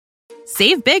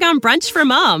Save big on brunch for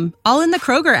mom, all in the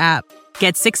Kroger app.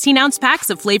 Get 16-ounce packs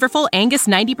of flavorful Angus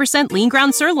 90% lean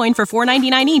ground sirloin for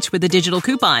 $4.99 each with a digital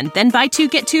coupon. Then buy 2,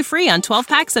 get 2 free on 12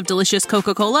 packs of delicious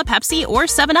Coca-Cola, Pepsi, or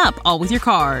 7-Up, all with your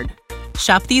card.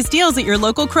 Shop these deals at your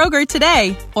local Kroger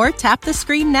today, or tap the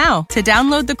screen now to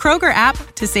download the Kroger app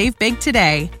to save big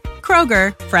today.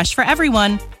 Kroger, fresh for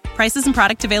everyone. Prices and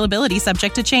product availability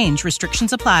subject to change.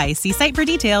 Restrictions apply. See site for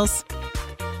details.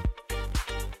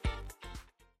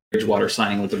 Bridgewater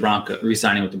re-signing with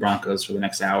the Broncos for the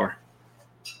next hour.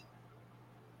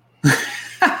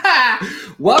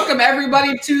 Welcome,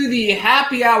 everybody, to the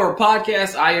Happy Hour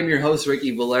podcast. I am your host,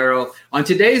 Ricky Valero. On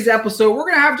today's episode, we're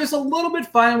going to have just a little bit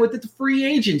fun with the free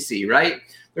agency, right?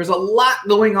 There's a lot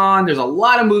going on. There's a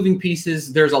lot of moving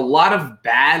pieces. There's a lot of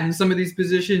bad in some of these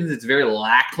positions. It's very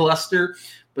lackluster,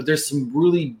 but there's some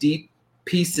really deep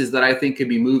pieces that I think could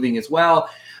be moving as well.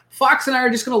 Fox and I are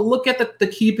just going to look at the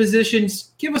key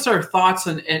positions, give us our thoughts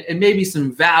and maybe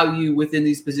some value within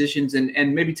these positions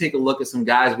and maybe take a look at some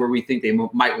guys where we think they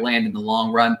might land in the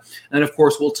long run. And then, of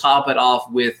course, we'll top it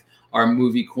off with our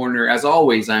movie corner. As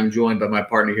always, I'm joined by my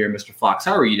partner here, Mr. Fox.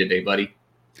 How are you today, buddy?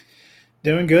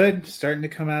 Doing good. Starting to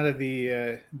come out of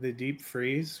the deep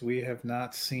freeze. We have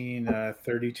not seen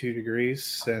 32 degrees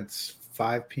since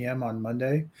 5 p.m. on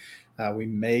Monday. We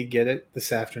may get it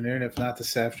this afternoon. If not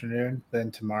this afternoon, then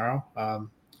tomorrow.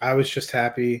 I was just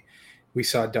happy we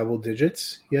saw double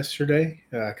digits yesterday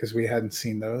because we hadn't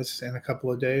seen those in a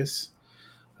couple of days.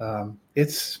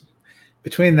 It's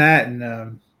between that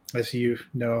and, as you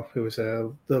know, it was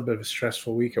a little bit of a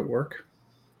stressful week at work.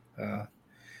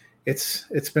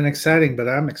 It's been exciting, but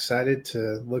I'm excited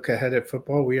to look ahead at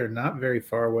football. We are not very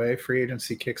far away. Free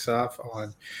agency kicks off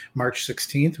on March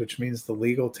 16th, which means the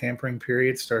legal tampering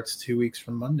period starts 2 weeks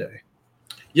from Monday.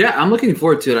 Yeah, I'm looking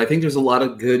forward to it. I think there's a lot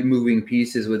of good moving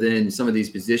pieces within some of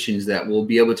these positions that we'll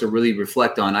be able to really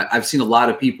reflect on. I've seen a lot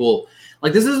of people –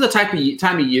 like this is the type of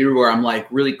time of year where I'm like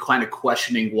really kind of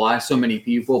questioning why so many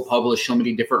people publish so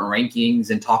many different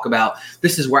rankings and talk about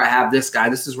this is where I have this guy,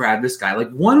 this is where I have this guy. Like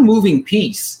one moving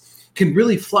piece can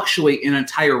really fluctuate in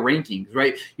entire rankings,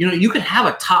 right? You know, you can have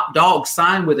a top dog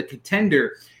sign with a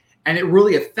contender and it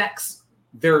really affects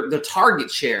the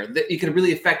target share. That it could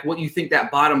really affect what you think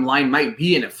that bottom line might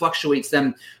be, and it fluctuates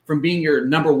them from being your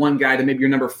number one guy to maybe your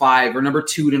number 5 or number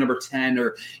 2 to number 10,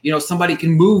 or, you know, somebody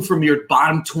can move from your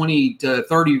bottom 20 to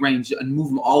 30 range and move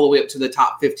them all the way up to the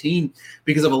top 15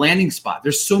 because of a landing spot.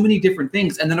 There's so many different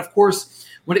things. And then, of course,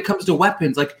 when it comes to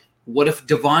weapons, like, what if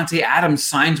Devontae Adams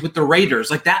signs with the Raiders?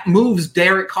 Like that moves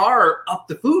Derek Carr up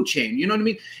the food chain. You know what I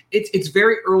mean? It's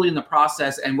very early in the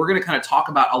process, and we're going to kind of talk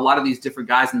about a lot of these different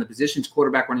guys in the positions: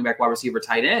 quarterback, running back, wide receiver,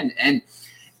 tight end.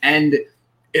 And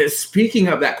speaking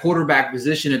of that quarterback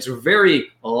position, it's very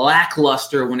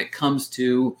lackluster when it comes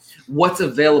to what's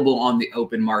available on the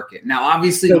open market. Now,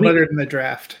 obviously, still better than the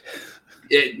draft.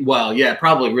 It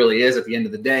probably really is at the end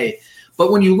of the day. But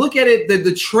when you look at it,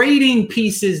 the trading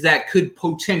pieces that could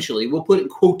potentially, we'll put in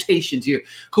quotations here,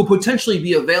 could potentially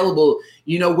be available,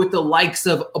 you know, with the likes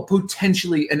of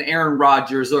potentially an Aaron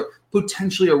Rodgers or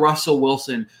potentially a Russell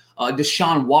Wilson,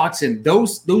 Deshaun Watson.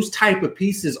 Those type of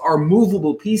pieces are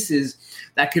movable pieces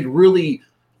that could really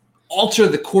alter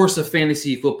the course of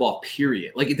fantasy football,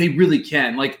 period. Like they really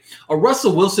can. Like a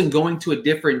Russell Wilson going to a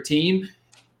different team,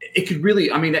 it could really,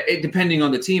 depending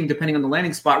on the team, depending on the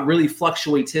landing spot, really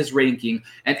fluctuates his ranking.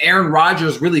 And Aaron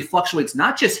Rodgers really fluctuates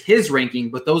not just his ranking,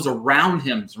 but those around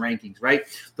him's rankings, right?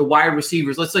 The wide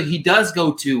receivers. Let's say he does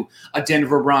go to a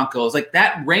Denver Broncos. Like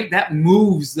that rank, that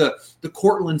moves the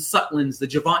Cortland Sutlins, the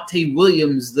Javonte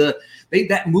Williams,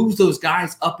 that moves those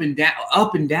guys up and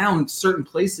down certain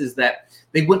places that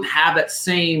they wouldn't have that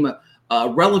same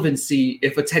relevancy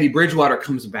if a Teddy Bridgewater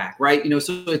comes back, right? You know,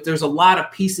 so there's a lot of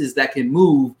pieces that can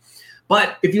move.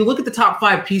 But if you look at the top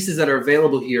 5 pieces that are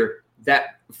available here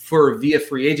that for via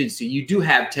free agency, you do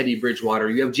have Teddy Bridgewater.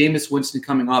 You have Jameis Winston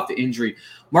coming off the injury.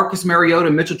 Marcus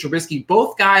Mariota, Mitchell Trubisky,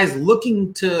 both guys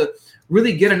looking to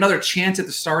really get another chance at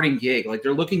the starting gig. Like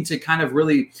they're looking to kind of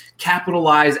really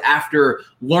capitalize after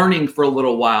learning for a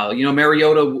little while. You know,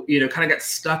 Mariota, you know, kind of got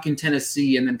stuck in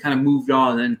Tennessee and then kind of moved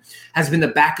on and has been the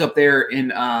backup there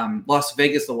in Las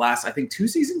Vegas the last, I think, 2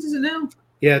 seasons, is it now?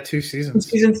 Yeah, 2 seasons.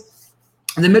 2 seasons.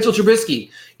 And then Mitchell Trubisky,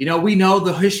 you know, we know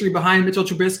the history behind Mitchell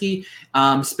Trubisky,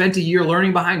 spent a year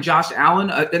learning behind Josh Allen.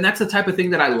 And that's the type of thing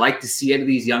that I like to see out of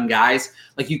these young guys.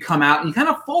 Like you come out and you kind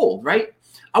of fold, right?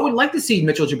 I would like to see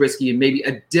Mitchell Trubisky in maybe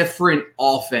a different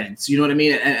offense. You know what I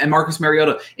mean? And Marcus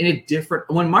Mariota in a different –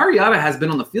 when Mariota has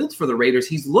been on the field for the Raiders,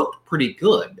 he's looked pretty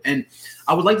good. And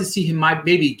I would like to see him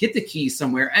maybe get the keys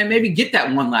somewhere and maybe get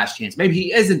that one last chance. Maybe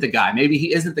he isn't the guy. Maybe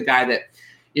he isn't the guy that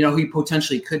 – he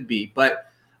potentially could be. But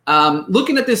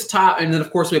looking at this top, and then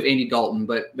of course we have Andy Dalton,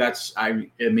 but I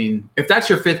mean, if that's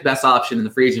your fifth best option in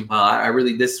the free agent pile,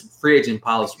 this free agent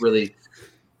pile is really,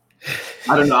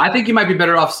 I don't know. I think you might be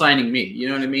better off signing me. You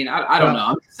know what I mean? I don't know.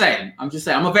 I'm just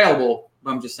saying I'm available,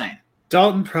 but I'm just saying.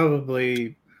 Dalton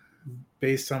probably,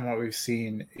 based on what we've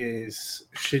seen,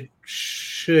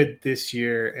 should this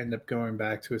year end up going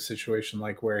back to a situation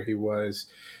like where he was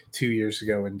 2 years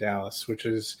ago in Dallas, which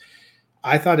is,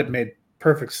 I thought it made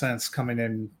perfect sense coming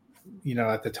in,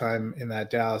 at the time in that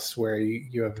Dallas where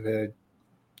you have a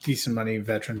decent money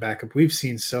veteran backup. We've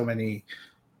seen so many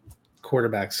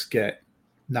quarterbacks get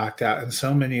knocked out, and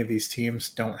so many of these teams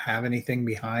don't have anything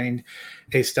behind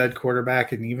a stud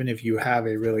quarterback. And even if you have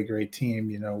a really great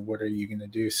team, what are you going to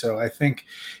do? So I think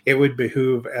it would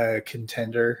behoove a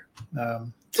contender.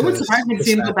 It would surprise me to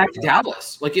see him go back to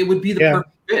Dallas. Like, it would be the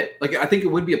perfect fit. Like, I think it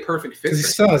would be a perfect fit. Because he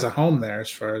still has a home there, as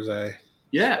far as I.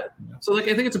 Yeah. So, I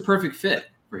think it's a perfect fit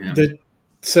for him.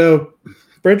 So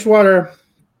Bridgewater,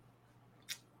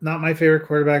 not my favorite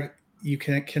quarterback. You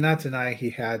cannot deny he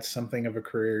had something of a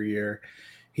career year.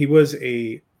 He was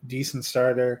a decent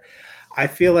starter. I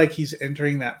feel like he's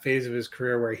entering that phase of his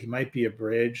career where he might be a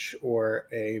bridge or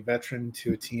a veteran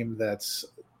to a team that's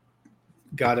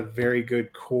got a very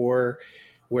good core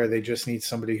where they just need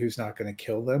somebody who's not going to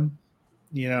kill them.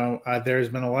 There's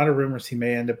been a lot of rumors he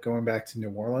may end up going back to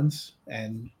New Orleans,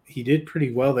 and he did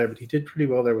pretty well there, but he did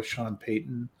pretty well there with Sean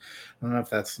Payton. I don't know if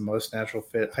that's the most natural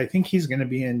fit. I think he's going to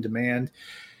be in demand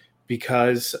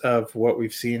because of what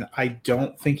we've seen. I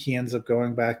don't think he ends up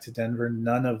going back to Denver.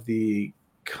 None of the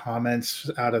comments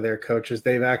out of their coaches,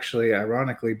 they've actually,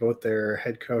 ironically, both their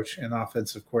head coach and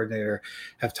offensive coordinator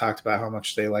have talked about how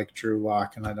much they like Drew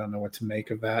Lock, and I don't know what to make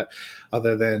of that,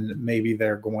 other than maybe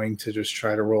they're going to just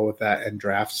try to roll with that and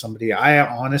draft somebody. I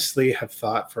honestly have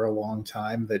thought for a long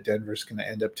time that Denver's going to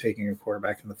end up taking a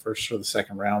quarterback in the first or the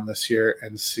second round this year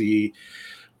and see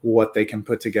what they can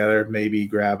put together, maybe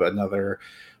grab another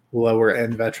lower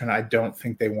end veteran. I don't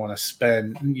think they want to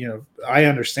spend, I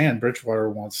understand Bridgewater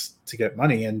wants to get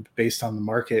money, and based on the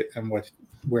market and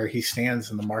where he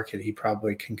stands in the market, he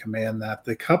probably can command that.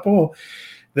 The couple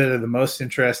that are the most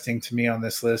interesting to me on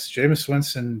this list, Jameis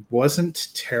Winston wasn't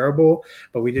terrible,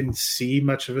 but we didn't see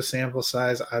much of a sample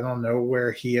size. I don't know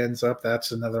where he ends up.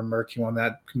 That's another murky one.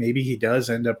 That maybe he does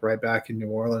end up right back in New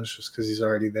Orleans just because he's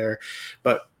already there.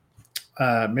 But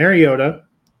Mariota,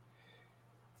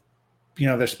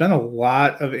 there's been a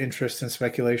lot of interest and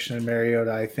speculation in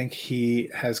Mariota. I think he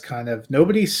has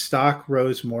nobody's stock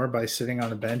rose more by sitting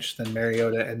on a bench than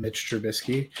Mariota and Mitch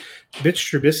Trubisky.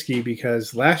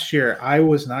 Because last year I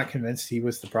was not convinced he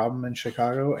was the problem in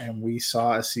Chicago, and we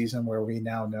saw a season where we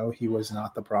now know he was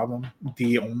not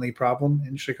the only problem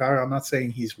in Chicago. I'm not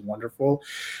saying he's wonderful,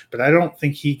 but I don't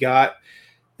think he got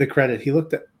the credit. He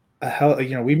looked at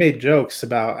we made jokes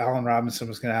about Allen Robinson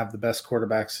was going to have the best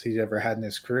quarterbacks he'd ever had in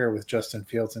his career with Justin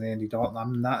Fields and Andy Dalton.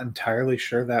 I'm not entirely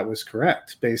sure that was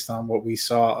correct based on what we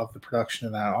saw of the production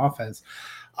of that offense.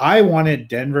 I wanted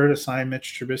Denver to sign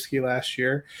Mitch Trubisky last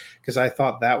year because I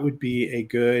thought that would be a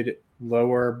good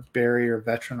lower barrier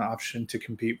veteran option to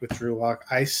compete with Drew Lock.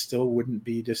 I still wouldn't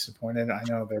be disappointed. I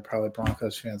know there are probably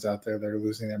Broncos fans out there that are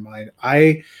losing their mind.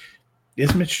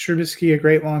 Is Mitch Trubisky a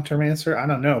great long-term answer? I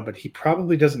don't know, but he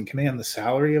probably doesn't command the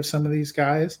salary of some of these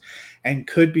guys and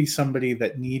could be somebody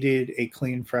that needed a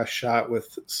clean, fresh shot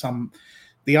with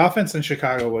the offense in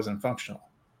Chicago wasn't functional.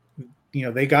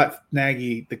 They got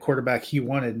Nagy, the quarterback he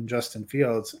wanted in Justin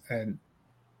Fields, and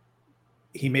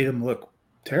he made him look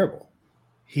terrible.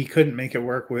 He couldn't make it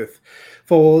work with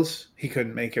Foles. He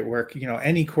couldn't make it work,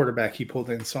 any quarterback he pulled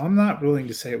in. So I'm not willing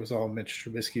to say it was all Mitch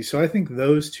Trubisky. So I think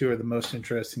those two are the most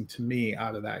interesting to me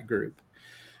out of that group,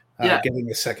 getting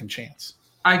a second chance.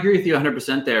 I agree with you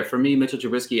 100% there. For me, Mitchell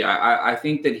Trubisky, I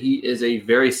think that he is a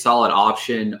very solid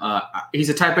option. He's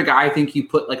a type of guy I think you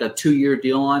put like a 2-year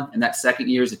deal on, and that second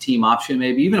year is a team option,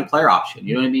 maybe even a player option.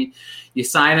 You know what I mean? You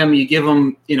sign him, you give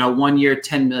him, 1 year,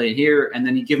 $10 million here, and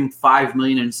then you give him $5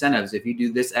 million in incentives. If you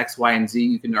do this X, Y, and Z,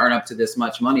 you can earn up to this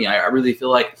much money. I really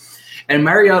feel like, and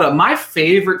Mariota, my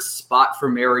favorite spot for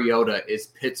Mariota is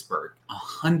Pittsburgh,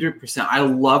 100%. I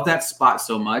love that spot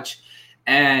so much.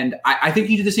 And I think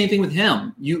you do the same thing with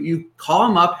him. You call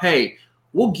him up, hey,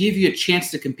 we'll give you a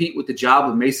chance to compete with the job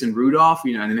of Mason Rudolph,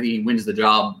 and then he wins the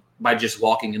job by just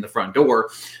walking in the front door.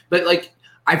 But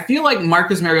I feel like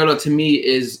Marcus Mariota to me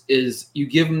is you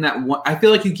give him that one. I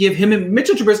feel like you give him and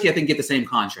Mitchell Trubisky, I think, get the same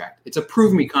contract. It's a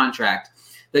prove me contract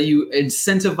that you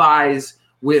incentivize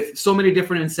with so many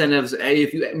different incentives. Hey,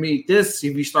 if you meet this,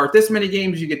 if you start this many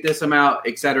games, you get this amount,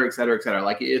 et cetera, et cetera, et cetera.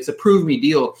 Like it's a prove me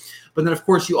deal. But then, of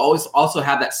course, you always also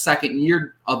have that second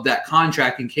year of that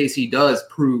contract in case he does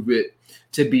prove it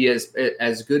to be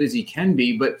as good as he can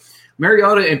be. But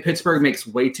Mariota in Pittsburgh makes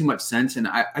way too much sense. And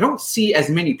I don't see as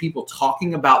many people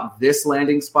talking about this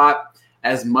landing spot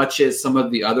as much as some of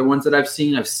the other ones that I've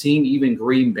seen. I've seen even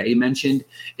Green Bay mentioned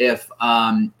if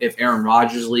Aaron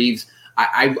Rodgers leaves.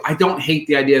 I don't hate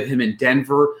the idea of him in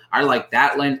Denver. I like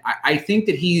that land. I think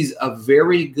that he's a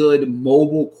very good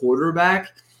mobile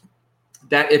quarterback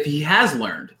that if he has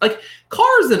learned, like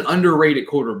Carr is an underrated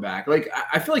quarterback. Like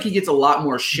I feel like he gets a lot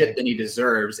more shit than he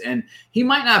deserves. And he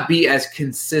might not be as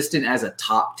consistent as a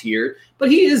top tier,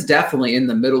 but he is definitely in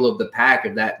the middle of the pack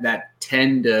of that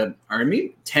 10 to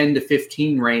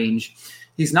 15 range.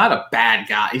 He's not a bad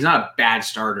guy. He's not a bad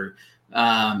starter.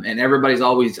 And everybody's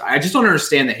always, I just don't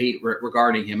understand the hate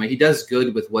regarding him. Like, he does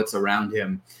good with what's around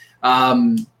him.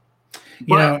 And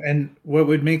what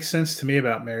would make sense to me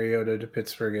about Mariota to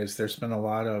Pittsburgh is there's been a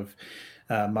lot of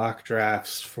mock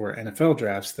drafts for NFL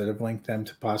drafts that have linked them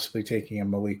to possibly taking a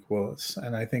Malik Willis.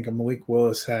 And I think a Malik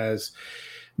Willis has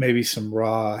maybe some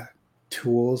raw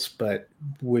tools, but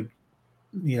would,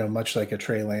 much like a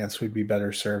Trey Lance, would be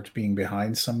better served being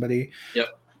behind somebody.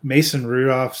 Yep. Mason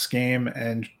Rudolph's game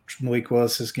and Malik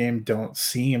Willis's game don't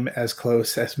seem as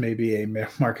close as maybe a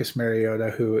Marcus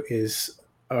Mariota, who is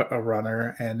a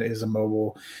runner and is a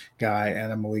mobile guy,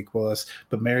 and a Malik Willis.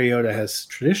 But Mariota has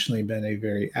traditionally been a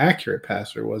very accurate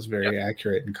passer, was very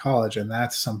accurate in college, and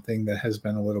that's something that has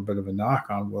been a little bit of a knock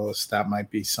on Willis. That might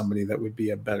be somebody that would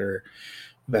be a better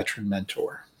veteran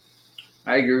mentor.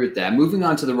 I agree with that. Moving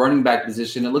on to the running back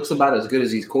position, it looks about as good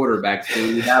as these quarterbacks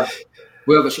do.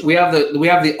 We have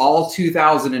the all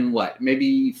 2000 and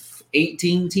maybe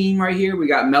 18 team right here. We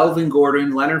got Melvin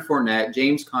Gordon, Leonard Fournette,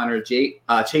 James Conner,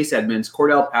 Chase Edmonds,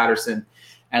 Cordell Patterson,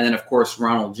 and then of course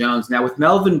Ronald Jones. Now with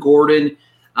Melvin Gordon,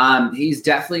 he's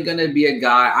definitely going to be a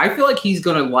guy. I feel like he's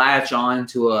going to latch on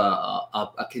to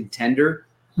a contender.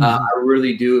 I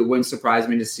really do. It wouldn't surprise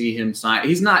me to see him sign.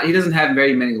 He doesn't have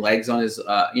very many legs on his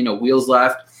wheels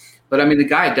left. But, I mean, the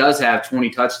guy does have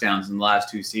 20 touchdowns in the last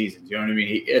 2 seasons. You know what I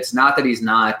mean? It's not that he's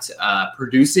not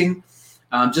producing.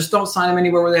 Just don't sign him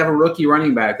anywhere where they have a rookie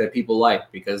running back that people like,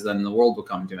 because then the world will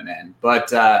come to an end. But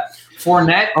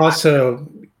Fournette – also,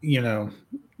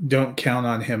 don't count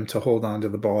on him to hold on to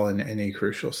the ball in any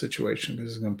crucial situation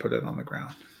because he's going to put it on the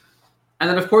ground. And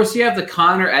then, of course, you have the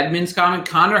Connor Edmonds comment.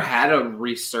 Connor had a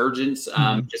resurgence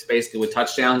just basically with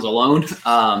touchdowns alone.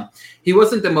 He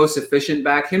wasn't the most efficient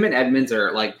back. Him and Edmonds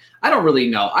are like – I don't really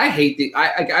know. I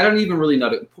don't even really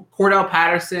know. Cordell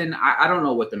Patterson, I don't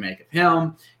know what to make of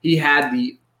him. He had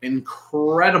the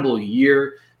incredible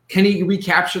year. Can he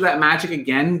recapture that magic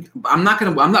again? I'm not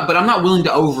willing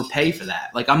to overpay for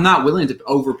that. Like, I'm not willing to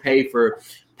overpay for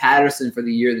Patterson for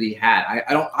the year that he had.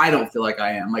 I don't feel like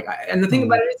I am. And the thing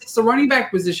about it is, it's the running back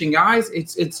position, guys.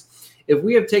 It's if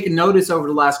we have taken notice over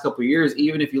the last couple of years,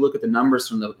 even if you look at the numbers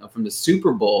from the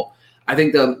Super Bowl, I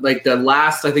think the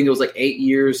last 8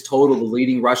 years total, the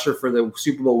leading rusher for the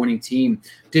Super Bowl winning team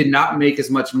did not make as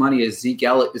much money as Zeke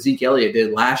Elliott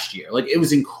did last year. Like, it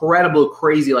was incredible,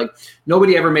 crazy. Like,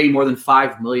 nobody ever made more than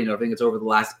 $5 million. I think it's over the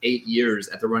last 8 years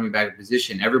at the running back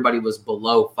position. Everybody was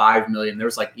below $5 million. There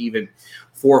was even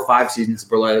 4 or 5 seasons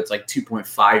below. It's like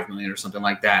 $2.5 million or something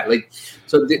like that. Like,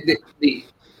 so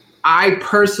I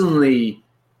personally.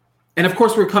 And, of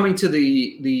course, we're coming to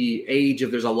the age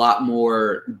of there's a lot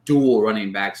more dual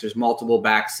running backs. There's multiple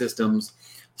back systems,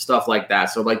 stuff like that.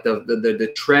 So, like,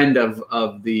 the trend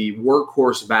of the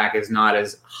workhorse back is not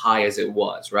as high as it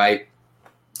was, right?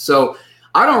 So,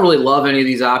 I don't really love any of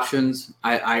these options.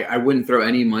 I wouldn't throw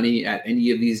any money at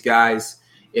any of these guys.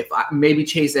 Maybe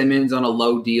Chase Edmonds on a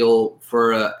low deal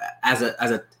for as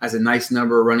a nice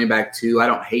number running back too. I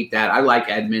don't hate that. I like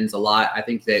Edmonds a lot. I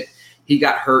think that he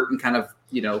got hurt and kind of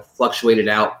fluctuated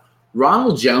out.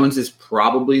 Ronald Jones is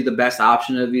probably the best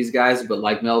option of these guys, but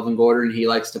like Melvin Gordon, he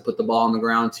likes to put the ball on the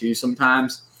ground too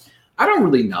sometimes. I don't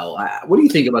really know. What do you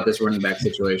think about this running back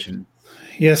situation?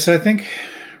 Yes, I think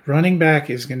running back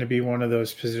is going to be one of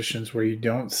those positions where you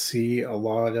don't see a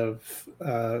lot of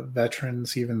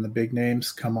veterans, even the big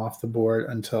names, come off the board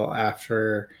until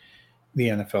after the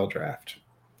NFL draft.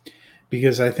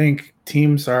 Because I think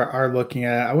teams are looking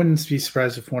at – I wouldn't be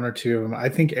surprised if 1 or 2 of them – I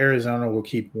think Arizona will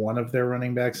keep one of their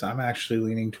running backs. I'm actually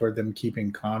leaning toward them keeping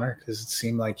Connor because it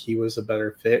seemed like he was a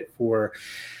better fit for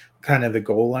kind of the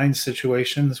goal line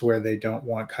situations where they don't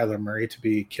want Kyler Murray to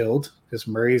be killed, because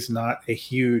Murray's not a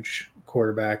huge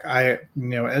quarterback.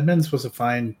 Edmonds was a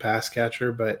fine pass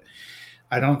catcher, but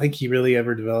I don't think he really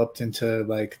ever developed into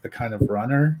like the kind of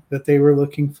runner that they were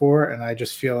looking for. And I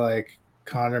just feel like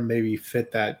Connor maybe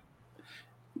fit that.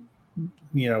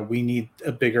 We need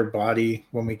a bigger body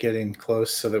when we get in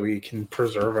close so that we can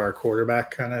preserve our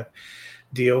quarterback kind of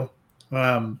deal.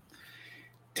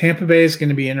 Tampa Bay is going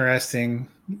to be interesting.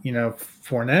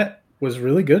 Fournette was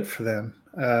really good for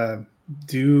them.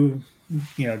 Do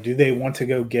they want to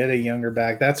go get a younger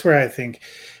back? That's where I think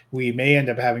we may end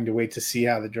up having to wait to see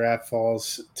how the draft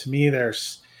falls. To me,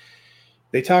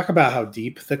 they talk about how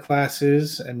deep the class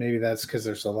is, and maybe that's because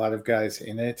there's a lot of guys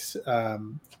in it.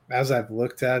 As I've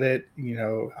looked at it,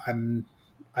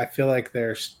 I feel like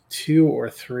there's 2 or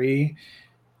 3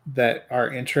 that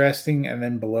are interesting, and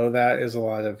then below that is a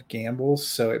lot of gambles.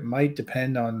 So it might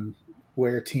depend on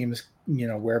where teams,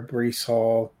 where Breece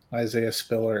Hall, Isaiah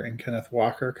Spiller, and Kenneth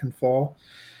Walker can fall,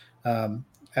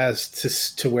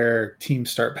 as to where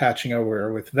teams start patching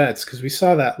over with vets. Because we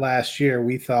saw that last year.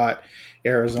 We thought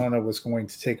Arizona was going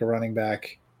to take a running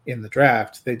back in the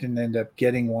draft. They didn't end up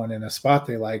getting one in a spot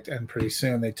they liked, and pretty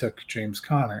soon they took James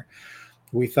Conner.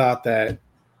 We thought that,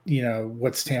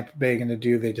 what's Tampa Bay going to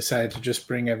do? They decided to just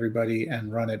bring everybody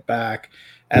and run it back.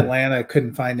 Atlanta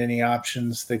couldn't find any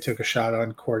options. They took a shot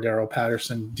on Cordero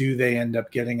Patterson. Do they end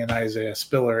up getting an Isaiah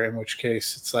Spiller? In which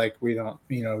case it's like, we don't,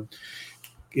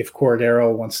 if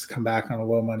Cordero wants to come back on a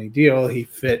low money deal, he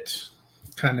fit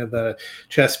kind of the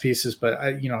chess pieces. But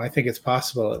I think it's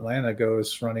possible Atlanta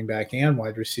goes running back and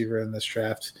wide receiver in this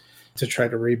draft to try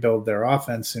to rebuild their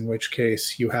offense, in which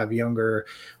case you have younger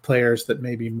players that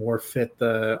maybe more fit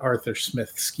the Arthur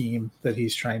Smith scheme that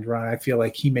he's trying to run. I feel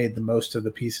like he made the most of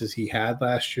the pieces he had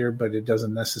last year, but it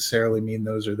doesn't necessarily mean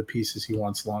those are the pieces he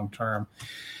wants long term.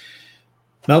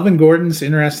 Melvin Gordon's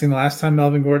interesting. The last time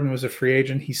Melvin Gordon was a free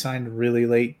agent, he signed really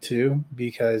late too,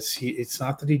 because it's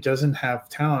not that he doesn't have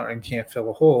talent and can't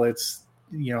fill a hole. It's,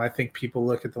 I think people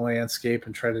look at the landscape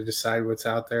and try to decide what's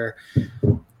out there.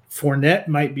 Fournette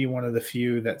might be one of the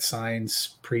few that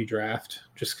signs pre-draft,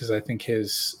 just because I think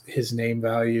his name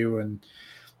value and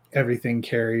everything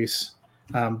carries.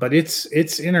 But it's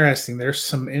interesting. There's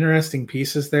some interesting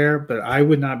pieces there, but I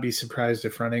would not be surprised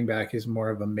if running back is more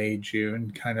of a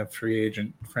May-June kind of free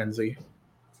agent frenzy.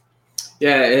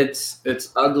 Yeah, it's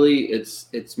ugly.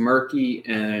 It's murky,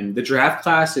 and the draft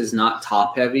class is not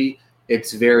top heavy.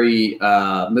 It's very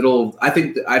middle. I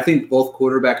think both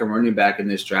quarterback and running back in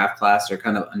this draft class are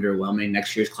kind of underwhelming.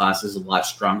 Next year's class is a lot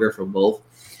stronger for both.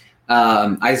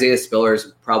 Isaiah Spiller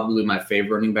is probably my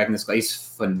favorite running back in this class. He's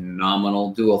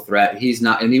phenomenal, dual threat. He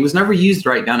was never used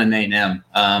right down in A&M.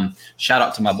 Shout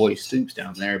out to my boy Stoops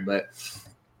down there. But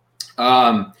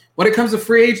when it comes to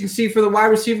free agency for the wide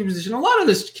receiver position, a lot of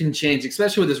this can change,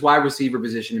 especially with this wide receiver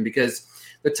position, because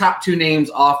the top 2 names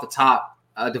off the top,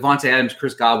 Devontae Adams,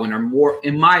 Chris Godwin, are more,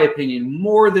 in my opinion,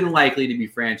 more than likely to be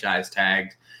franchise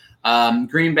tagged.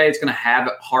 Green Bay is going to have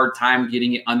a hard time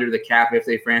getting it under the cap if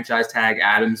they franchise tag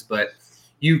Adams, but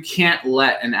you can't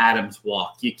let an Adams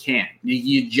walk. You can't.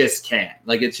 You just can't.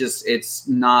 Like, it's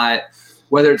not,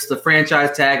 whether it's the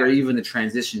franchise tag or even the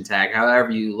transition tag, however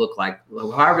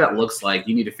that looks like,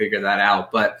 you need to figure that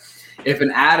out. But if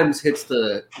an Adams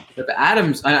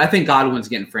I think Godwin's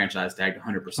getting franchise tagged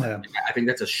 100%. Yeah. I think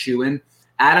that's a shoo-in.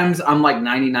 Adams, I'm like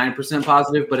 99%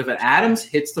 positive, but if an Adams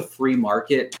hits the free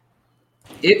market,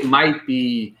 it might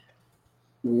be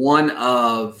one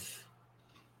of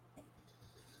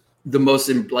the most,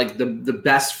 like the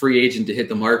best free agent to hit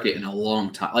the market in a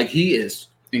long time. Like, he is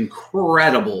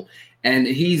incredible, and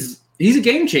he's a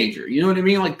game changer. You know what I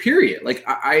mean? Like, period. Like,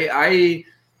 I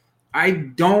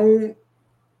don't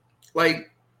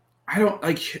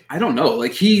know.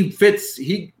 Like, he fits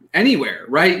anywhere,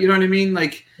 right? You know what I mean?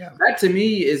 Like, yeah. That to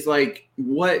me is like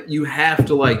what you have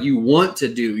to, like, you want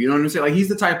to do. You know what I'm saying? Like, he's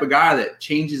the type of guy that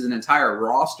changes an entire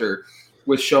roster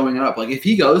with showing up. Like, if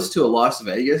he goes to a Las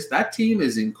Vegas, that team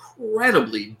is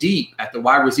incredibly deep at the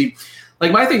wide receiver.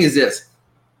 Like, my thing is this.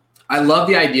 I love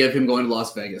the idea of him going to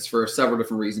Las Vegas for several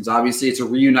different reasons. Obviously, it's a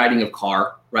reuniting of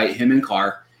Carr, right? Him and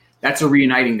Carr. That's a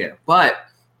reuniting there. But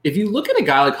if you look at a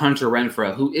guy like Hunter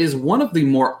Renfrow, who is one of the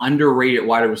more underrated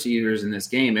wide receivers in this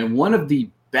game and one of the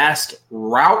best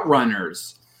route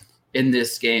runners in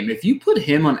this game, if you put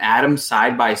him on Adams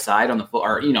side by side on the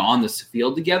on this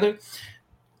field together,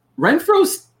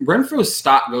 Renfrow's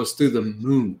stock goes through the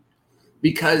moon,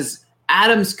 because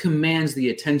Adams commands the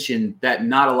attention that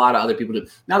not a lot of other people do.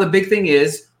 Now, the big thing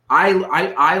is, I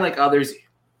like others,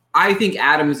 I think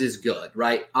Adams is good,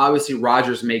 right? Obviously,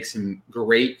 Rodgers makes him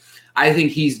great. I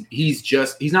think he's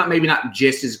not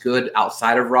just as good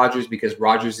outside of Rodgers, because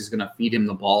Rodgers is going to feed him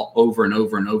the ball over and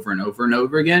over and over and over and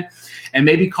over again. And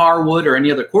maybe Carr would, or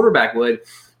any other quarterback would.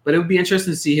 but it would be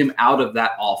interesting to see him out of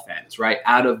that offense, right?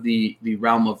 Out of the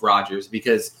realm of Rodgers,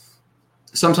 because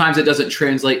sometimes it doesn't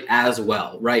translate as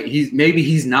well, right?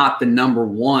 He's not the number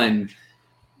one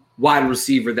wide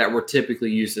receiver that we're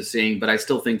typically used to seeing, but I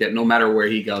still think that no matter where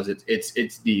he goes,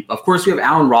 it's deep. Of course, we have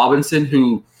Allen Robinson,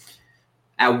 who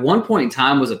at one point in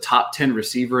time was a top 10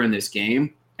 receiver in this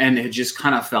game, and it just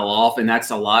kind of fell off, and that's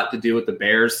a lot to do with the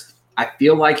Bears. I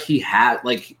feel like he had,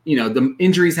 the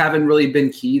injuries haven't really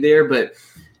been key there, but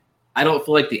I don't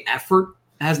feel like the effort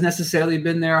has necessarily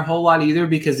been there a whole lot either,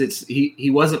 because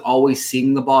he wasn't always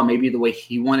seeing the ball maybe the way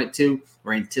he wanted to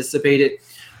or anticipated.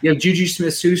 You have Juju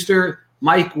Smith-Schuster,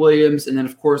 Mike Williams, and then,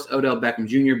 of course, Odell Beckham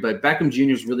Jr. But Beckham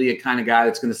Jr. is really a kind of guy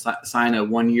that's going to sign a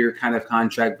one-year kind of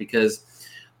contract, because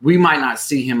we might not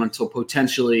see him until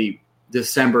potentially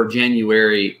December,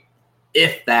 January,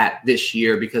 if that, this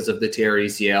year, because of the tear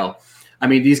ACL. I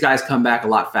mean, these guys come back a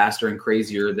lot faster and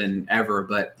crazier than ever,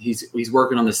 but he's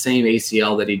working on the same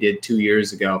ACL that he did 2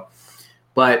 years ago.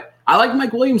 But I like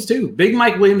Mike Williams too. Big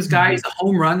Mike Williams guy. He's a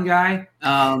home run guy.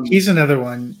 He's another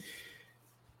one.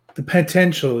 The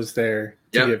potential is there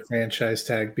to get franchise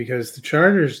tagged, because the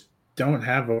Chargers don't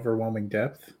have overwhelming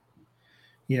depth.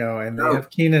 And they have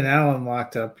Keenan Allen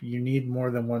locked up. You need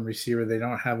more than one receiver. They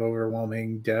don't have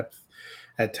overwhelming depth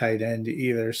at tight end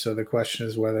either. So the question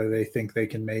is whether they think they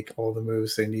can make all the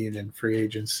moves they need in free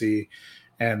agency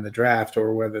and the draft,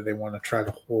 or whether they want to try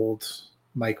to hold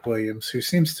Mike Williams, who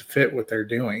seems to fit what they're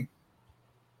doing.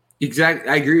 Exactly.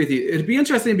 I agree with you. It'd be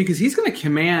interesting because he's going to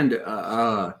command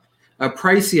a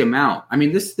pricey amount. I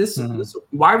mean, this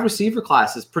wide receiver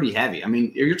class is pretty heavy. I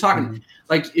mean, you're talking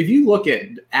like, if you look at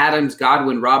Adams,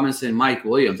 Godwin, Robinson, Mike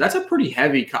Williams, that's a pretty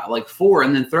heavy four,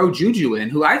 and then throw Juju in,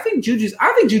 who I think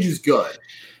Juju's good.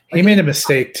 He made a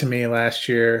mistake to me last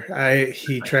year.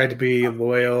 He tried to be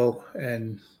loyal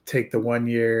and take the 1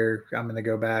 year, I'm going to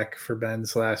go back for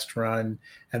Ben's last run,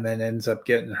 and then ends up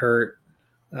getting hurt.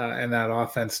 And that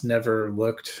offense never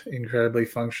looked incredibly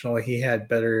functional. He had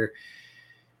better,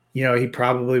 he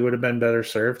probably would have been better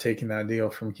served taking that deal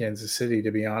from Kansas City,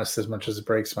 to be honest, as much as it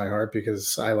breaks my heart,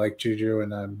 because I like Juju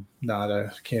and I'm not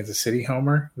a Kansas City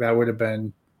homer. That would have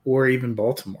been, or even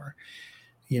Baltimore.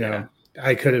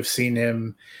 I could have seen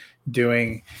him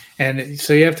doing. And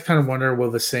so you have to kind of wonder, will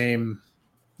the same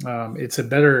it's a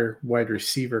better wide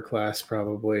receiver class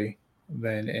probably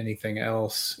than anything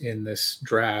else in this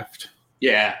draft.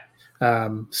 Yeah.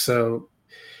 So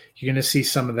you're going to see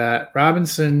some of that.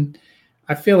 Robinson,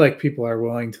 I feel like people are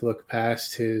willing to look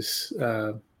past his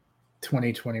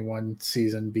 2021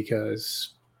 season, because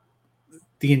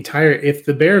if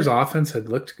the Bears offense had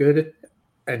looked good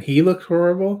and he looked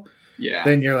horrible,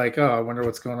 then you're like, oh, I wonder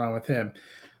what's going on with him.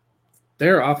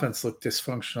 Their offense looked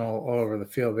dysfunctional all over the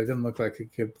field. They didn't look like they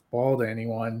could give the ball to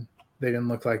anyone. They didn't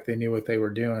look like they knew what they were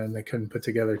doing. They couldn't put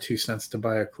together 2 cents to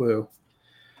buy a clue.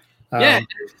 And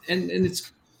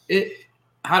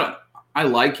I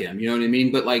like him, you know what I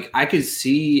mean? But I could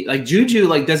see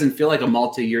Juju doesn't feel like a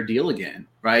multi-year deal again,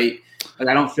 right?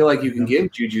 I don't feel like you can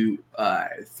give Juju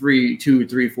 3, 2,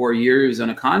 3, 4 years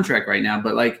on a contract right now.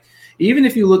 But even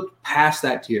if you look past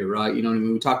that tier, right? You know what I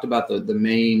mean? We talked about the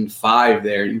main 5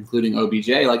 there, including OBJ.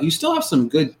 You still have some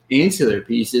good ancillary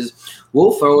pieces.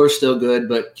 Will Fuller's still good,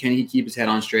 but can he keep his head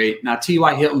on straight? Now,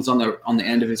 T.Y. Hilton's on the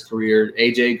end of his career.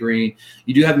 A.J. Green.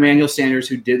 You do have Emmanuel Sanders,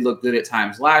 who did look good at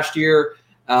times last year.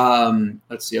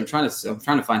 Let's see. I'm trying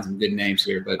to find some good names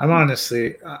here, but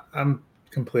I'm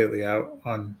completely out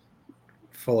on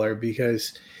Fuller,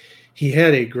 because he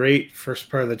had a great first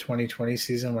part of the 2020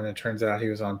 season when it turns out he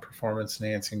was on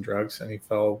performance-enhancing drugs and he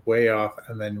fell way off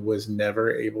and then was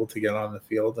never able to get on the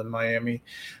field in Miami.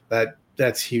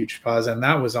 That's huge pause, and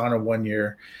that was on a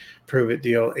 1-year prove-it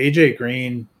deal. AJ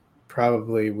Green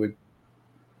probably would.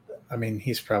 I mean,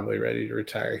 he's probably ready to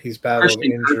retire. He's battled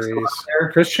injuries.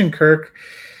 Christian Kirk,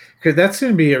 because that's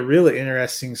going to be a really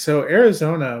interesting. So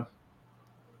Arizona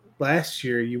last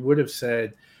year, you would have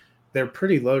said they're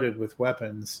pretty loaded with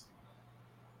weapons.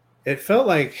 It felt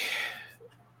like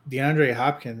DeAndre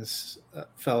Hopkins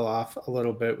fell off a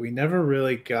little bit. We never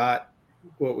really got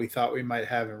what we thought we might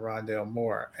have in Rondale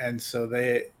Moore. And so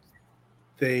they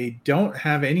don't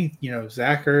have any,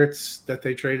 Zach Ertz that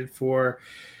they traded for,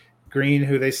 Green,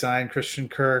 who they signed, Christian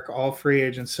Kirk, all free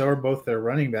agents. So are both their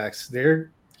running backs.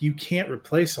 You can't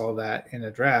replace all that in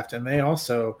a draft. And they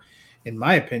also, in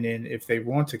my opinion, if they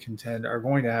want to contend, are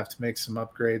going to have to make some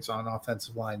upgrades on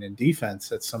offensive line and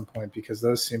defense at some point, because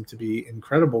those seem to be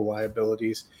incredible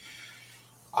liabilities.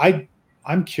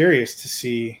 I'm curious to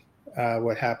see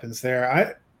what happens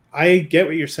there. I get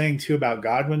what you're saying too about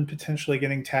Godwin potentially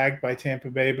getting tagged by Tampa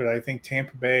Bay, but I think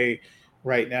Tampa Bay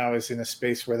right now is in a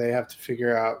space where they have to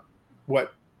figure out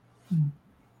what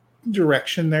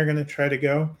direction they're going to try to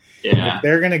go. Yeah. If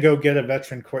they're going to go get a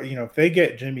veteran court, if they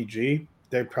get Jimmy G,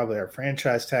 they probably are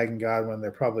franchise tagging Godwin.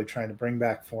 They're probably trying to bring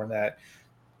back Fournette.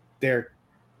 They're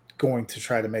going to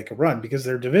try to make a run because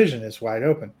their division is wide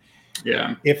open.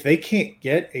 Yeah. If they can't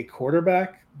get a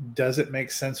quarterback, does it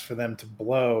make sense for them to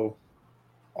blow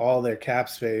all their cap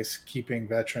space, keeping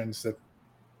veterans that,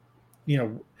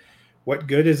 what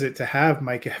good is it to have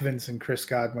Mike Evans and Chris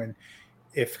Godwin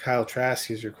if Kyle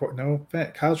Trask is your no,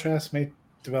 Kyle Trask may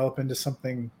develop into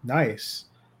something nice,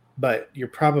 but you're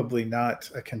probably not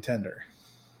a contender.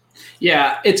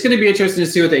 Yeah, it's going to be interesting to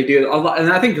see what they do.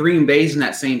 And I think Green Bay's in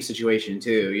that same situation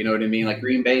too. You know what I mean? Like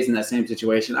Green Bay's in that same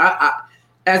situation.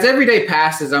 As every day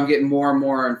passes, I'm getting more and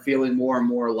more and feeling more and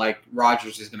more like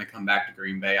Rodgers is going to come back to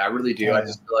Green Bay. I really do. I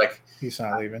just feel like he's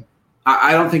not leaving.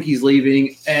 I don't think he's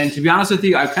leaving. And to be honest with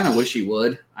you, I kind of wish he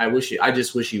would. I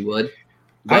just wish he would.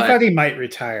 But I thought he might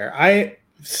retire.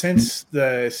 Since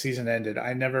the season ended,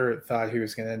 I never thought he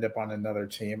was going to end up on another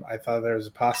team. I thought there was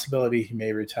a possibility he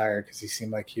may retire because he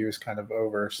seemed like he was kind of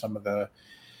over some of the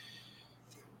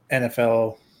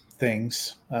NFL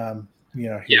things.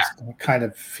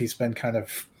 He's been kind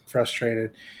of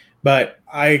frustrated. But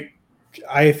I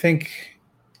think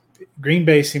Green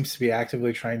Bay seems to be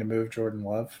actively trying to move Jordan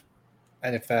Love.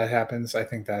 And if that happens, I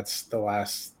think that's the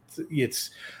last.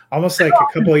 It's almost like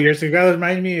a couple of years ago. It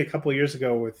reminded me a couple of years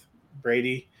ago with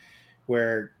Brady,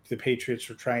 where the Patriots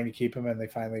were trying to keep him and they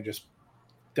finally just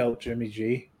dealt Jimmy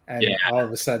G. And all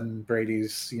of a sudden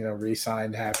Brady's,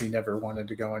 re-signed, happy, never wanted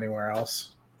to go anywhere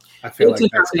else. I feel like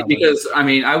that's coming. Because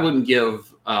I wouldn't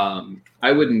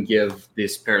give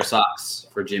this pair of socks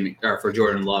for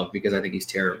Jordan Love because I think he's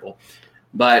terrible.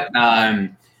 But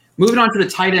moving on to the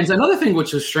tight ends, another thing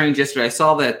which was strange yesterday, I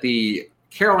saw that the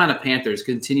Carolina Panthers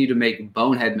continue to make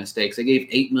bonehead mistakes. They gave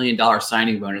 $8 million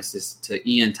signing bonuses to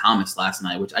Ian Thomas last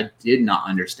night, which I did not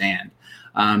understand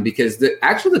because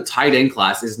the tight end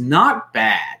class is not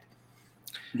bad.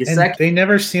 And they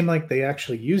never seem like they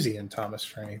actually use Ian Thomas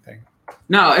for anything.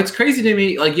 No, it's crazy to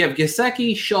me. Like you have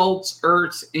Gesicki, Schultz,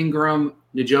 Ertz, Ingram,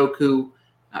 Njoku.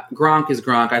 Gronk is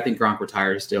Gronk. I think Gronk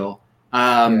retires still.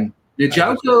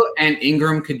 Njoku and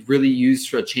Ingram could really use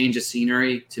for a change of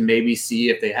scenery to maybe see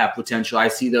if they have potential. I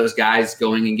see those guys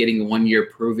going and getting 1-year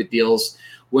prove-it deals.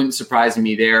 Wouldn't surprise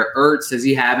me there. Ertz, does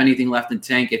he have anything left in the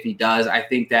tank? If he does, I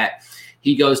think that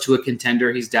he goes to a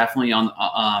contender. He's definitely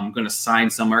going to sign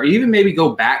somewhere. Even maybe go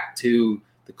back to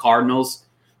the Cardinals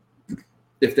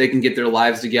if they can get their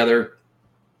lives together.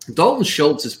 Dalton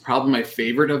Schultz is probably my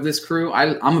favorite of this crew.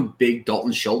 I'm a big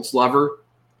Dalton Schultz lover.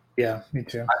 Yeah, me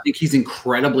too. I think he's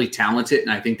incredibly talented, and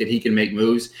I think that he can make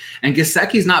moves. And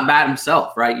Gesicki's not bad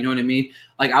himself, right? You know what I mean?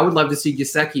 Like, I would love to see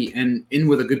Gesicki in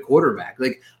with a good quarterback.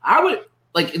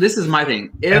 This is my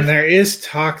thing. And there is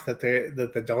talk that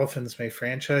the Dolphins may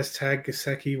franchise tag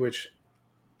Gesicki, which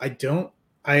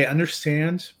I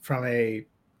understand from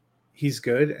he's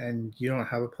good, and you don't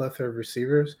have a plethora of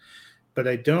receivers. But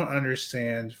I don't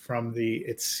understand from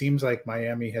it seems like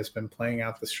Miami has been playing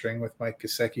out the string with Mike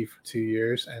Gesicki for 2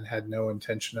 years and had no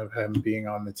intention of him being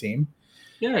on the team.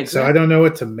 Yeah, exactly. So I don't know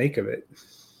what to make of it.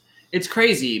 It's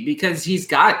crazy because he's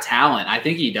got talent. I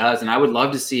think he does. And I would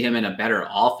love to see him in a better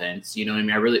offense. You know what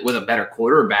I mean? With a better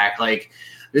quarterback. Like,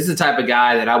 this is the type of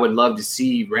guy that I would love to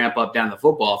see ramp up down the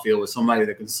football field with somebody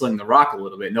that can sling the rock a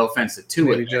little bit. No offense to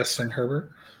Tua. Maybe Justin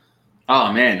Herbert.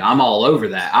 Oh, man, I'm all over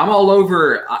that. I'm all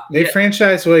over. They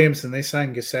franchised Williams and they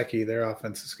signed Gesicki. Their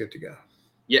offense is good to go.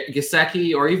 Yeah,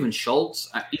 Gesicki or even Schultz,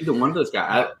 either one of those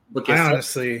guys. I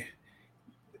honestly,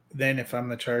 then if I'm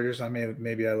the Chargers,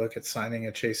 maybe I look at signing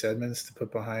a Chase Edmonds to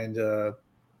put behind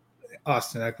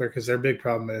Austin Eckler because their big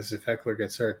problem is if Eckler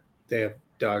gets hurt, they have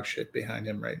dog shit behind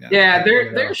him right now. Yeah,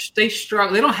 they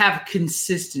struggle. They don't have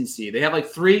consistency. They have like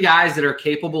 3 guys that are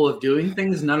capable of doing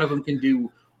things. None of them can do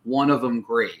one of them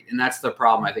great, and that's the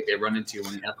problem I think they run into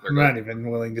when Eckler. I'm not even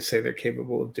willing to say they're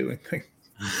capable of doing things.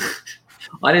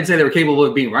 Well, I didn't say they were capable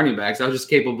of being running backs. I was just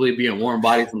capable of being warm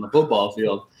bodies on the football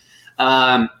field.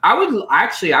 I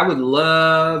would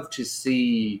love to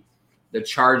see the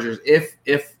Chargers if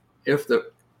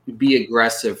be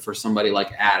aggressive for somebody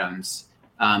like Adams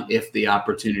if the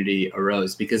opportunity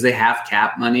arose because they have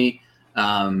cap money.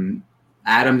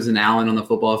 Adams and Allen on the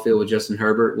football field with Justin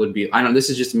Herbert would be – I know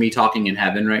this is just me talking in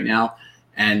heaven right now,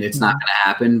 and it's not going to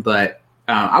happen. But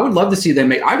I would love to see them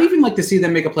make – I'd even like to see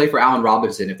them make a play for Allen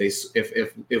Robinson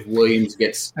if Williams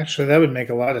gets – Actually, that would make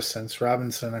a lot of sense.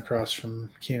 Robinson across from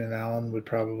Keenan Allen would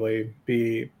probably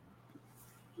be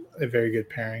a very good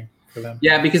pairing for them.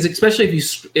 Yeah, because especially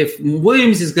if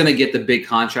Williams is going to get the big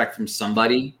contract from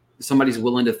somebody's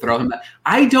willing to throw him –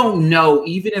 I don't know,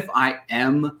 even if I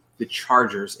am – the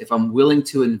Chargers, if I'm willing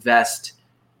to invest,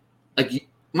 like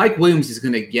Mike Williams is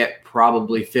going to get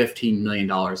probably $15 million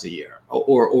a year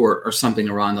or something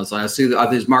around those lines. I see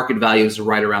that his market value is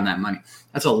right around that money.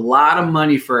 That's a lot of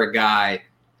money for a guy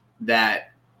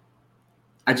that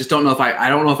I just don't know if I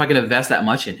don't know if I can invest that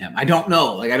much in him. I don't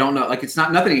know. Like, I don't know. Like, it's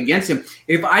not nothing against him.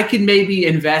 If I could maybe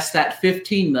invest that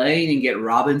 $15 million and get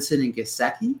Robinson and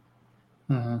Gesicki,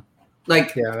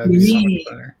 like, that'd be so much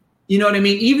better. You know what I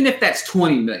mean? Even if that's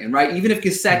 $20 million, right? Even if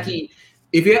Gesicki,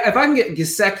 if I can get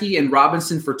Gesicki and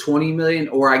Robinson for $20 million,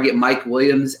 or I get Mike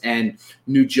Williams and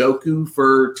Njoku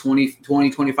for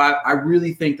 25, I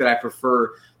really think that I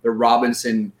prefer the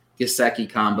Robinson Gesicki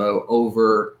combo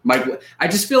over Mike. I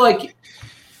just feel like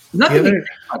nothing against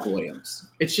Mike Williams.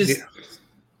 It's just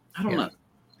I don't know.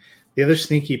 The other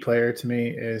sneaky player to me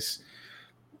is,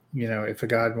 if a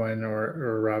Godwin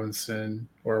or Robinson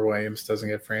or Williams doesn't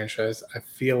get franchised, I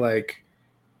feel like,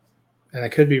 and I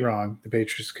could be wrong, the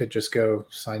Patriots could just go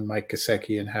sign Mike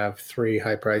Gesicki and have 3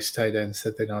 high-priced tight ends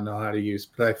that they don't know how to use.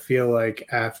 But I feel like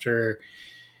after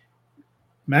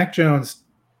Mac Jones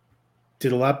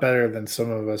did a lot better than some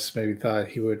of us maybe thought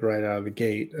he would right out of the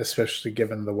gate, especially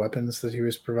given the weapons that he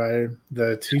was provided.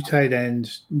 The 2 tight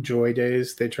end joy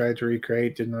days they tried to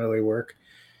recreate didn't really work.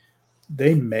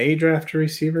 They may draft a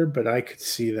receiver, but I could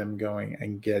see them going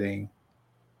and getting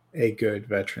a good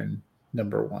veteran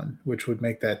number 1, which would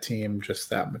make that team just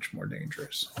that much more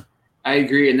dangerous. I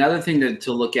agree. Another thing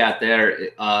to look at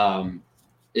there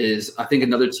is I think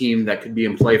another team that could be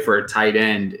in play for a tight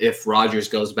end if Rodgers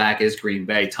goes back is Green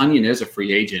Bay. Tonyan is a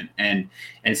free agent, and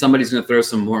somebody's going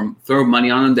to throw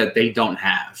money on him that they don't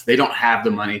have. They don't have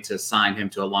the money to sign him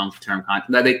to a long-term contract.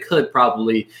 Now, they could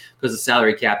probably, because the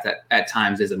salary cap that at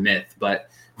times is a myth, but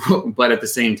at the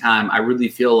same time, I really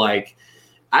feel like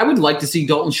I would like to see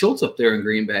Dalton Schultz up there in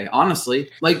Green Bay. Honestly,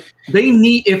 like they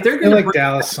need, if they're going to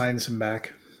Dallas signs him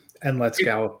back and lets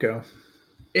Gallup go.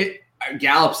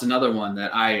 Gallup's another one that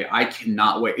I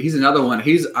cannot wait. He's another one.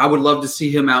 I would love to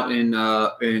see him out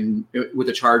in with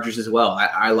the Chargers as well.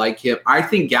 I like him. I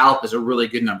think Gallup is a really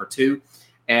good number 2,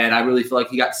 and I really feel like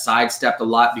he got sidestepped a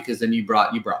lot because then you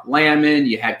brought Lamb in,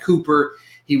 you had Cooper.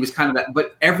 He was kind of that,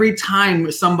 but every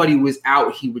time somebody was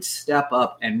out, he would step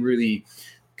up and really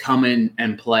come in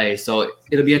and play. So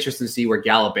it'll be interesting to see where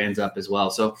Gallup ends up as well.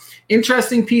 So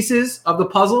interesting pieces of the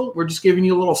puzzle. We're just giving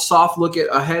you a little soft look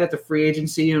ahead at the free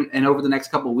agency, and over the next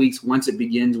couple of weeks, once it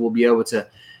begins, we'll be able to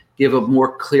give a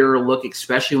more clearer look,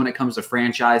 especially when it comes to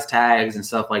franchise tags and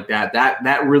stuff like that.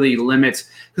 That really limits,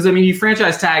 because I mean, you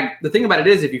franchise tag, the thing about it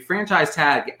is if you franchise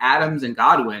tag Adams and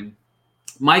Godwin,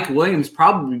 Mike Williams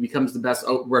probably becomes the best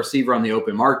receiver on the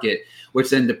open market,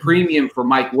 which then the premium for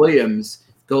Mike Williams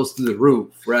goes through the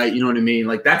roof, right? You know what I mean?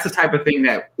 Like that's the type of thing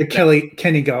that the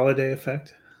Kenny Golladay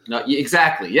effect. No,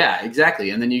 exactly. Yeah, exactly.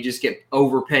 And then you just get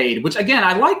overpaid, which again,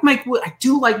 I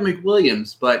do like Mike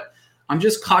Williams, but I'm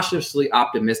just cautiously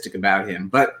optimistic about him.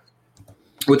 But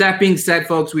with that being said,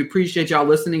 folks, we appreciate y'all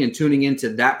listening and tuning into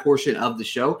that portion of the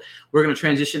show. We're going to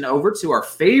transition over to our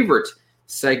favorite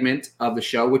segment of the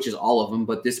show, which is all of them,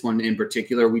 but this one in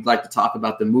particular, we'd like to talk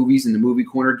about the movies in the movie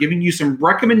corner, giving you some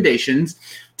recommendations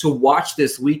to watch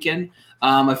this weekend.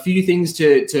 A few things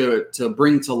to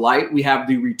bring to light. We have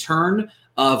the return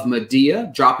of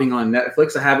Medea dropping on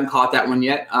Netflix. I haven't caught that one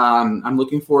yet. I'm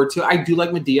looking forward to it. I do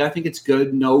like Medea. I think it's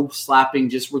good. No slapping,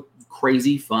 just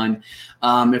crazy fun.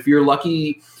 If you're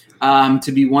lucky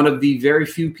to be one of the very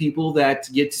few people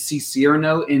that get to see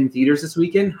Cyrano in theaters this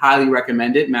weekend, highly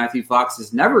recommend it. Matthew Fox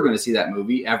is never going to see that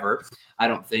movie ever, I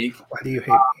don't think. Why do you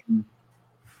hate me?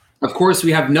 Of course,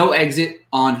 we have No Exit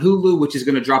on Hulu, which is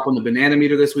going to drop on the Banana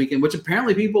Meter this weekend, which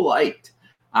apparently people liked.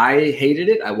 I hated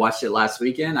it. I watched it last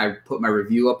weekend. I put my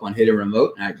review up on Hidden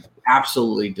Remote, and I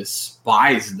absolutely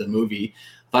despised the movie.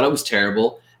 Thought it was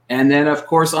terrible. And then, of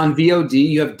course, on VOD,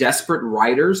 you have Desperate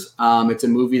Writers. It's a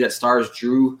movie that stars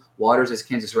Drew Waters as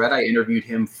Kansas Red. I interviewed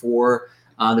him for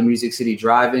the Music City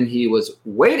Drive-In. He was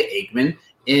Wade Aikman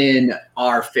in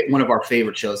one of our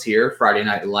favorite shows here, Friday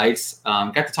Night Lights.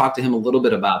 Got to talk to him a little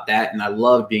bit about that, and I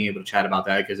love being able to chat about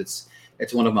that because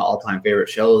it's one of my all-time favorite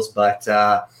shows. But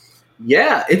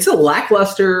yeah, it's a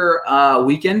lackluster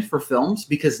weekend for films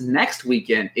because next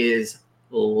weekend is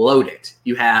loaded.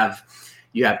 You have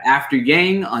After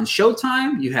Yang on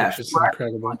Showtime. You have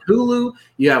on Hulu.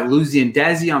 You have Lucy and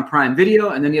Desi on Prime Video,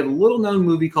 and then you have a little-known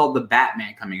movie called The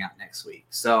Batman coming out next week.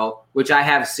 So, which I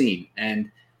have seen, and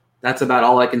that's about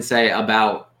all I can say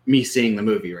about me seeing the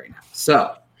movie right now.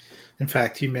 So, in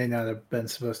fact, you may not have been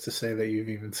supposed to say that you've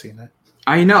even seen it.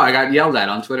 I know. I got yelled at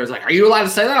on Twitter. It's like, "Are you allowed to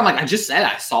say that?" I'm like, "I just said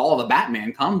I saw The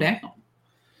Batman. Calm down."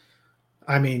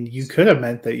 I mean, you could have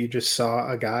meant that you just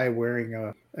saw a guy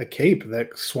wearing a cape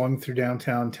that swung through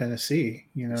downtown Tennessee,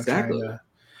 Exactly. trying to.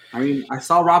 I mean, I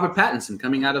saw Robert Pattinson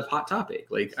coming out of Hot Topic.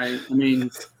 Like, I mean,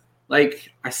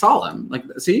 like I saw him. Like,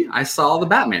 see, I saw the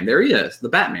Batman. There he is, the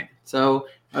Batman. So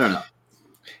I don't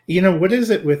know. What is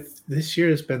it with this year?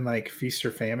 Has been like feast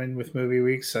or famine with movie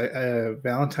weeks.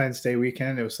 Valentine's Day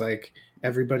weekend, it was like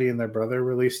everybody and their brother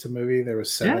released a movie. There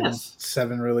was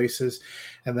seven releases,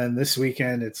 and then this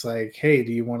weekend it's like, hey,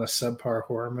 do you want a subpar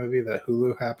horror movie that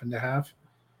Hulu happened to have?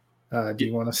 Do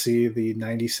you want to see the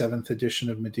 97th edition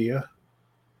of Medea?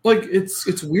 Like,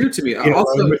 it's weird to me.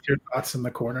 Also, with your thoughts in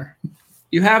the corner.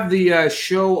 You have the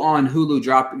show on Hulu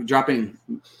dropping,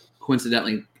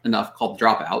 coincidentally enough, called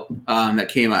Dropout,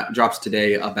 that drops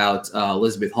today about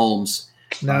Elizabeth Holmes.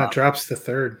 No, it drops the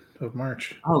 3rd of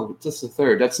March. Oh, just the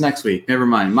 3rd. That's next week. Never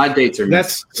mind. My dates are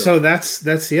mixed. That's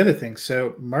the other thing.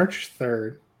 So March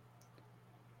 3rd,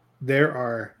 there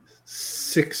are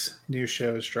 6 new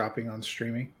shows dropping on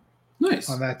streaming.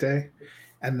 Nice. On that day,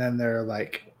 and then there are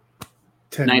like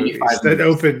 10 movies that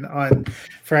open on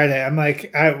Friday. I'm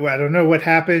like, I don't know what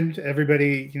happened.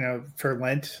 Everybody, for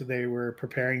Lent, they were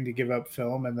preparing to give up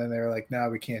film, and then they were like, no,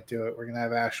 we can't do it. We're going to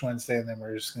have Ash Wednesday, and then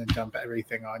we're just going to dump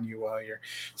everything on you while you're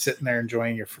sitting there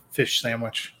enjoying your fish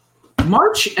sandwich.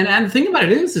 March, and the thing about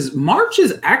it is March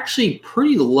is actually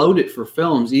pretty loaded for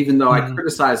films, even though I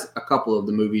criticize a couple of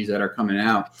the movies that are coming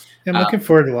out. I'm looking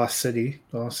forward to Lost City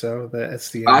also.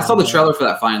 I saw the trailer for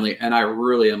that finally, and I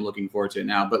really am looking forward to it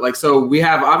now. But so we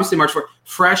have obviously March 4th.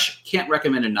 Fresh, can't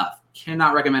recommend enough.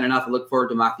 Cannot recommend enough. I look forward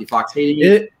to Matthew Fox hating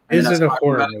it. Is it a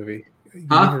horror movie? You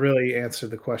never really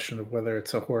answered the question of whether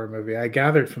it's a horror movie. I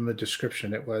gathered from the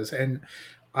description it was, and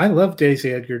I love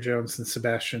Daisy Edgar Jones and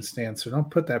Sebastian Stan, so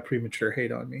don't put that premature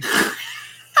hate on me.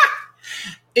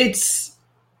 It's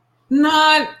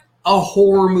not a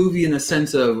horror movie in the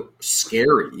sense of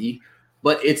scary,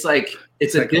 but it's a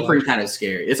different kind of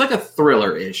scary. It's like a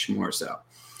thriller-ish more so.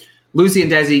 Lucy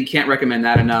and Desi, can't recommend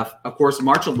that enough. Of course,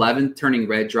 March 11th, Turning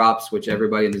Red drops, which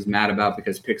everybody is mad about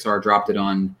because Pixar dropped it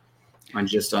on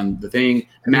the thing.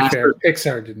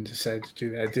 Pixar didn't decide to do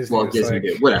that. Disney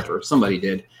did. Whatever. Somebody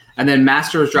did. And then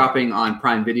Master is dropping on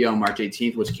Prime Video on March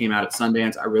 18th, which came out at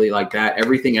Sundance. I really like that.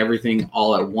 Everything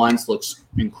all at once looks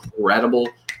incredible.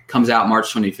 Comes out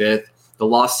March 25th. The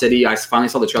Lost City, I finally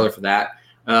saw the trailer for that.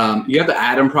 You have the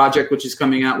Adam Project, which is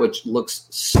coming out, which looks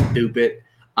stupid.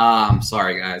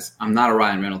 Sorry, guys. I'm not a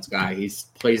Ryan Reynolds guy. He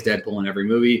plays Deadpool in every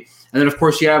movie. And then, of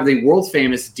course, you have the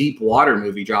world-famous Deep Water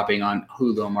movie dropping on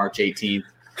Hulu on March 18th.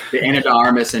 The Ana de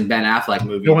Armas and Ben Affleck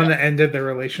movie. The one that ended their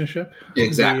relationship?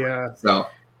 Exactly.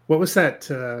 What was that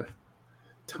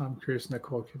Tom Cruise,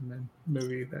 Nicole Kidman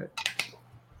movie?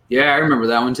 Yeah, I remember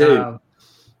that one too.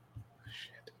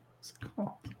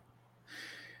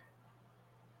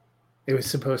 It was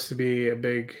supposed to be a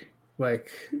big,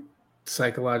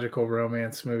 psychological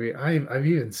romance movie. I've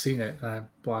even seen it, and I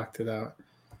blocked it out.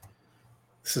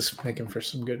 This is making for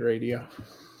some good radio.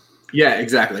 Yeah,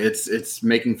 exactly. It's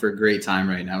making for a great time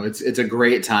right now. It's a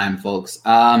great time, folks.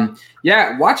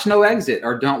 Watch No Exit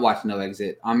or don't watch No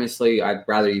Exit. Honestly, I'd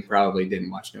rather you probably didn't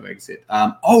watch No Exit.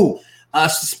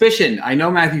 Suspicion. I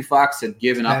know Matthew Fox had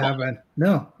given up. I've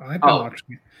been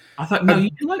watching it. I thought, no, you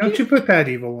didn't like don't it? you put that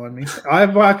evil on me.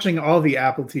 I'm watching all the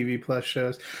Apple TV Plus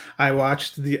shows. I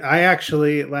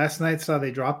actually last night saw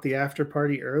they dropped the After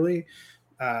Party early.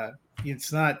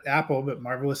 It's not Apple, but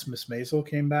Marvelous Miss Maisel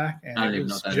came back, and it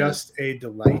was just a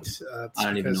delight. I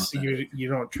don't even know what that is. You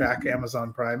don't track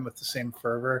Amazon Prime with the same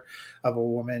fervor of a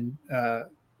woman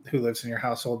who lives in your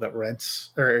household that rents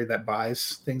or that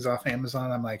buys things off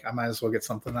Amazon. I'm like, I might as well get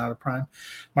something out of Prime.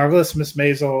 Marvelous Miss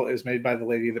Maisel is made by the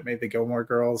lady that made the Gilmore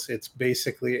Girls. It's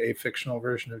basically a fictional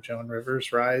version of Joan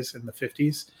Rivers' rise in the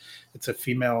 50s. It's a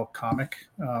female comic.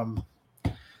 I'm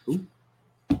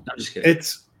just kidding.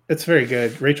 It's very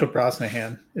good. Rachel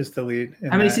Brosnahan is the lead.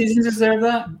 How many seasons is there of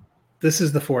that? This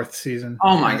is the 4th season.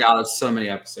 Oh my God, that's so many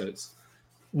episodes.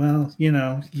 Well,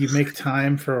 you make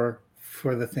time for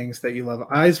the things that you love.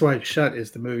 Eyes Wide Shut is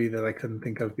the movie that I couldn't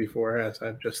think of before, as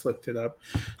I've just looked it up.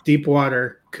 Deep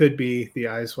Water could be the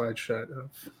Eyes Wide Shut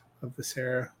of this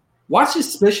era. Watch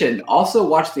Suspicion. Also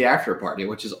watch The After Party,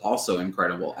 which is also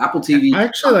incredible. Apple TV. I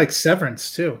actually like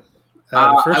Severance too.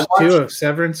 The first two of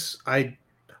Severance,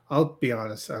 I'll be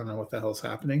honest, I don't know what the hell's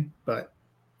happening, but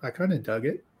I kind of dug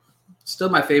it. Still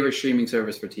my favorite streaming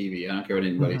service for TV. I don't care what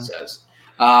anybody says.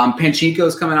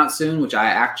 Panchico's coming out soon, which I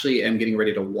actually am getting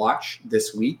ready to watch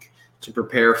this week to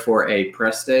prepare for a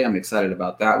press day. I'm excited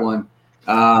about that one.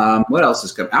 What else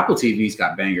is coming? Apple TV's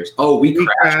got bangers. Oh, We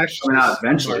Crashed coming out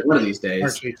eventually one of these days.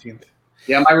 March 18th.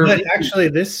 Yeah, my review. Actually,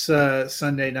 this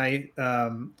Sunday night,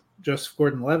 Joseph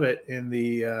Gordon-Levitt in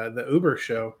the Uber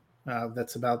show.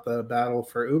 That's about the battle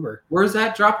for Uber. Where's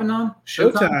that dropping on?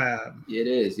 Showtime. It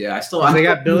is. Yeah, They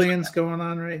got Billions going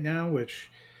on right now,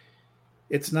 which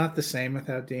it's not the same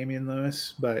without Damian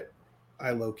Lewis, but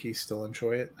I low-key still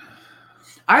enjoy it.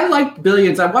 I like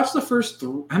Billions. I watched the first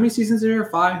how many seasons are there?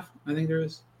 5? I think there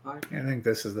is 5. I think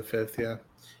this is the 5th, yeah.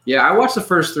 Yeah, I watched the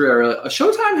first 3.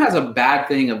 Showtime has a bad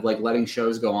thing of like letting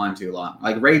shows go on too long.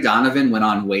 Like Ray Donovan went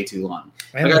on way too long.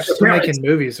 And they're still making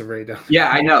movies of Ray Donovan.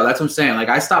 Yeah, I know. That's what I'm saying. Like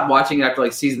I stopped watching it after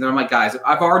like season. I'm like, guys,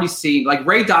 I've already seen like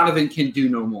Ray Donovan can do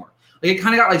no more. Like it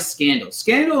kind of got like Scandal.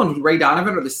 Scandal and Ray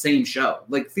Donovan are the same show.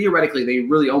 Like theoretically, they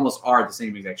really almost are the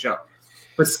same exact show.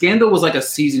 But Scandal was like a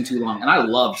season too long, and I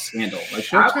love Scandal. Like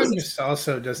Showtime just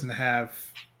also doesn't have.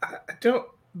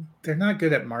 They're not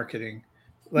good at marketing.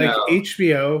 Like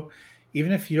HBO,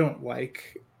 even if you don't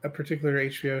like a particular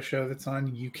HBO show that's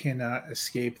on, you cannot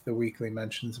escape the weekly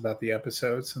mentions about the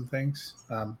episodes and things.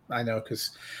 I know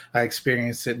because I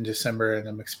experienced it in December, and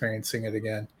I'm experiencing it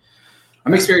again.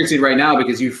 I'm experiencing it right now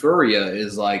because Euphoria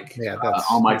is like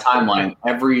on my timeline.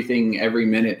 Everything, every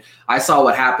minute. I saw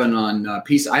what happened on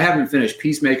Peace. I haven't finished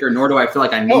Peacemaker, nor do I feel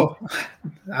like I need. Oh,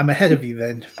 I'm ahead of you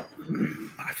then.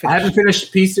 I haven't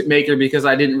finished Peacemaker because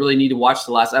I didn't really need to watch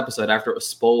the last episode after it was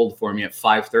spoiled for me at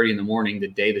 5:30 in the morning the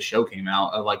day the show came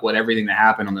out of like what everything that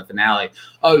happened on the finale.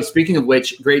 Oh, speaking of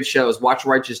which, great shows. Watch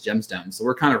Righteous Gemstones. So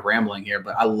we're kind of rambling here,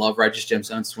 but I love Righteous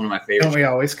Gemstones. It's one of my favorites. Don't we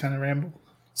always kind of ramble?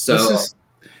 So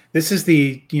this is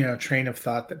the train of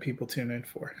thought that people tune in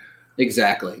for.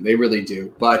 Exactly. They really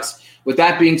do. But with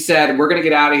that being said, we're going to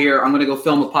get out of here. I'm going to go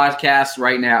film a podcast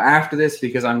right now after this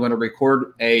because I'm going to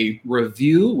record a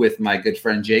review with my good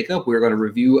friend Jacob. We're going to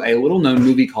review a little-known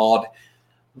movie called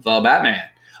The Batman,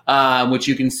 which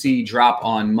you can see drop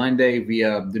on Monday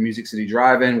via the Music City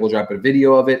Drive-In. We'll drop a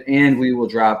video of it, and we will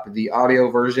drop the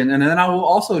audio version. And then I will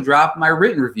also drop my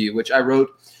written review, which I wrote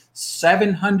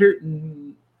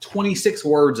 726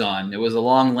 words on. It was a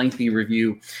long, lengthy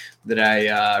review that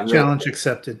I wrote. Challenge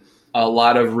accepted. A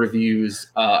lot of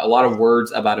reviews, a lot of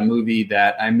words about a movie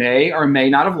that I may or may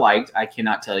not have liked. I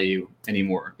cannot tell you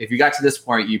anymore. If you got to this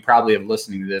point, you probably have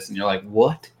listening to this and you're like,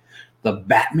 what? The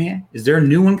Batman? Is there a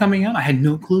new one coming out? I had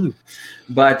no clue.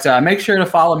 But make sure to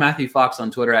follow Matthew Fox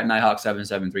on Twitter at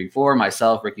Nighthawk7734.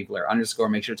 Myself, Ricky Flair _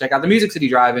 Make sure to check out the Music City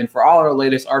Drive-In for all our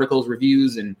latest articles,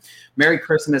 reviews, and Merry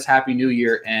Christmas, Happy New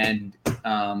Year, and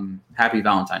Happy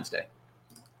Valentine's Day.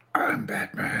 I'm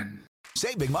Batman.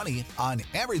 Save big money on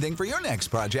everything for your next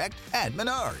project at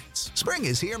Menards. Spring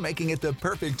is here, making it the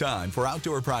perfect time for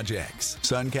outdoor projects.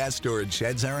 Suncast storage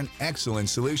sheds are an excellent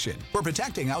solution for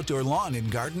protecting outdoor lawn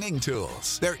and gardening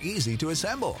tools. They're easy to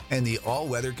assemble, and the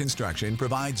all-weather construction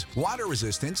provides water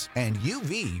resistance and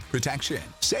UV protection.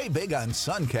 Save big on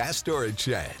Suncast storage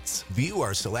sheds. View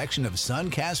our selection of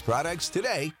Suncast products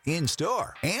today in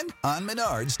store and on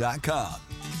Menards.com.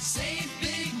 Save